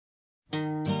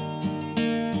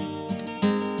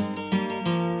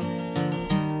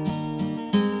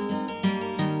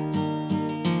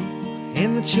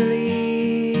the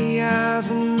chilly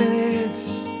hours and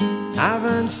minutes of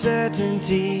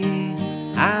uncertainty,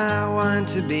 I want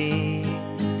to be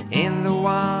in the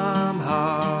warm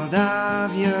heart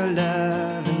of your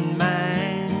love and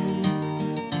mine,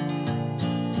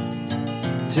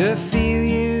 to feel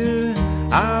you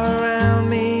all around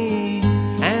me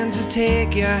and to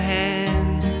take your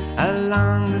hand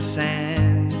along the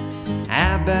sand.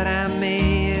 But I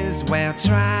may as well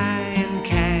try and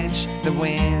catch the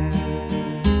wind.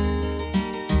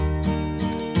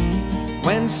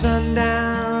 When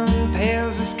sundown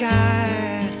pales the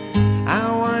sky,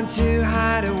 I want to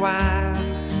hide a while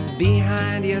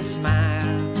behind your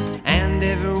smile, and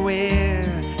everywhere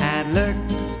I'd look,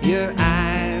 your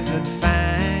eyes I'd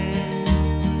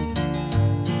find.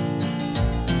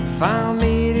 For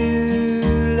me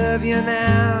to love you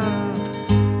now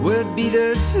would be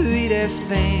the sweetest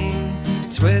thing,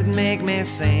 'twould make me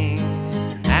sing.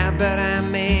 But I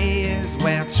may as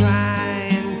well try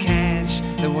and catch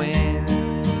the wind.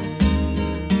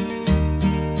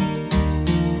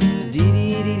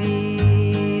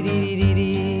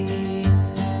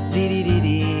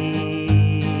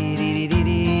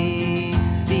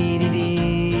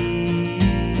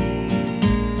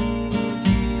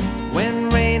 When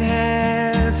rain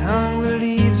has hung the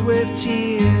leaves with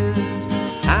tears,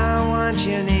 I want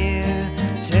you near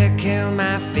to kill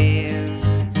my fears,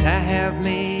 to help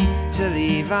me to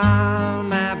leave all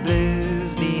my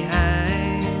blues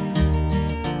behind.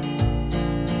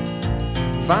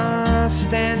 For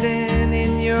standing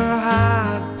in your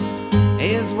heart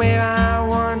is where I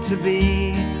want to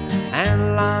be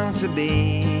and long to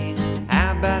be.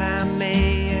 But I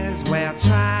may as well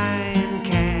try and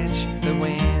catch the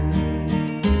wind.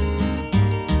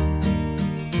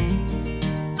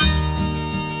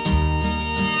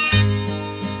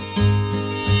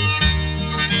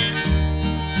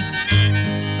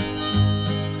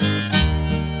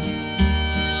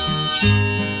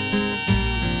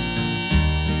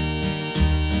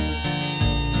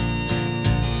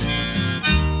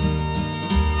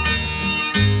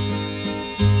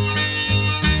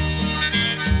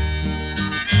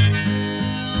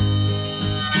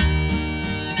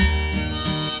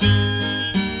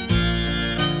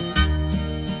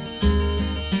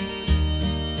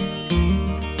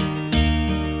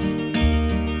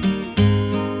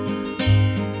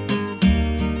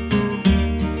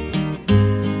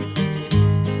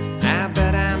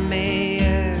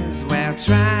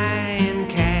 Try